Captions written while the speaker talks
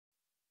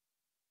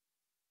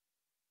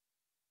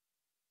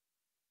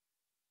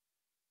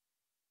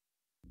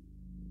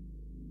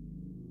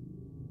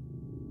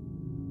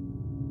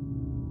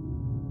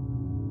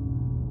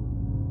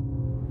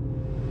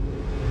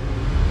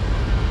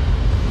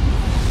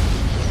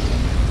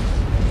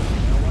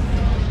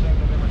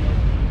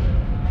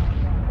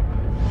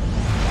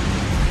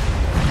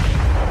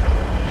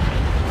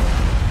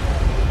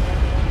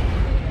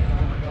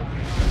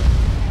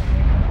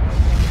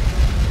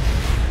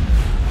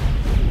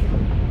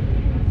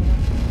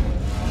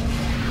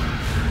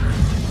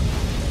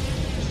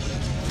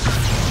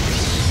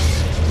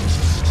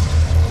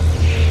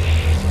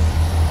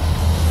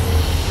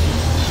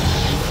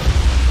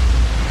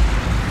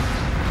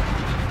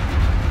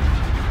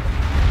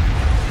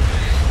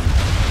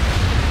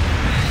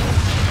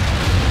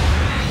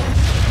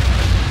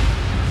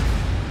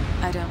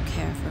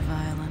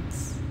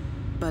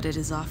it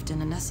is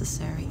often a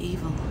necessary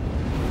evil.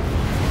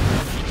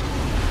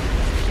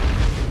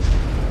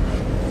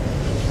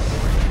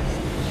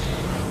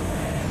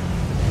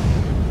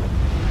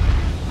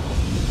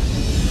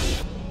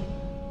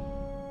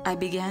 I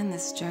began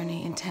this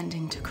journey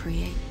intending to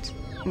create,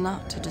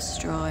 not to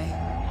destroy.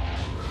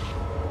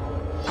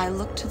 I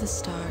looked to the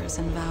stars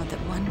and vowed that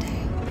one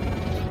day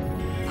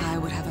I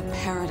would have a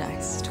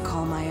paradise to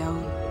call my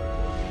own.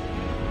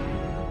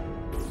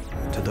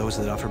 To those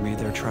that offered me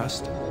their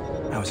trust,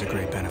 I was a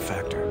great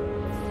benefactor.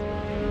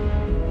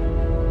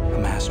 A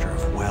master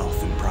of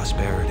wealth and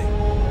prosperity.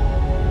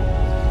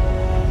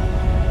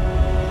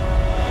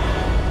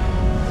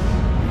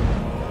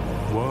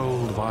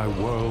 World by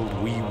world,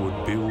 we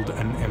would build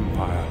an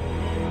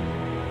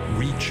empire,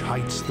 reach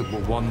heights that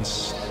were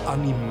once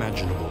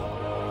unimaginable.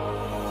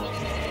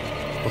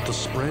 But the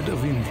spread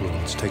of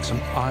influence takes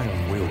an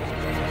iron will.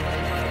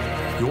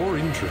 Your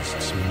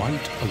interests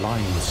might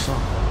align with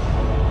some,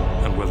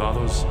 and with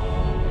others,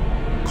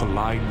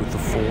 collide with the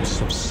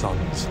force of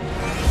suns.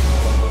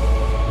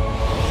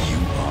 You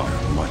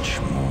are much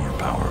more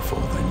powerful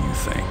than you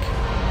think.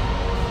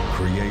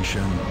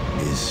 Creation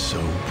is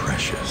so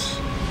precious,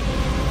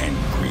 and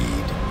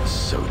greed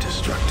so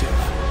destructive.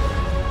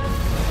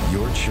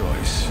 Your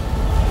choice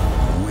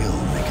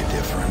will make a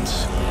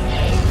difference.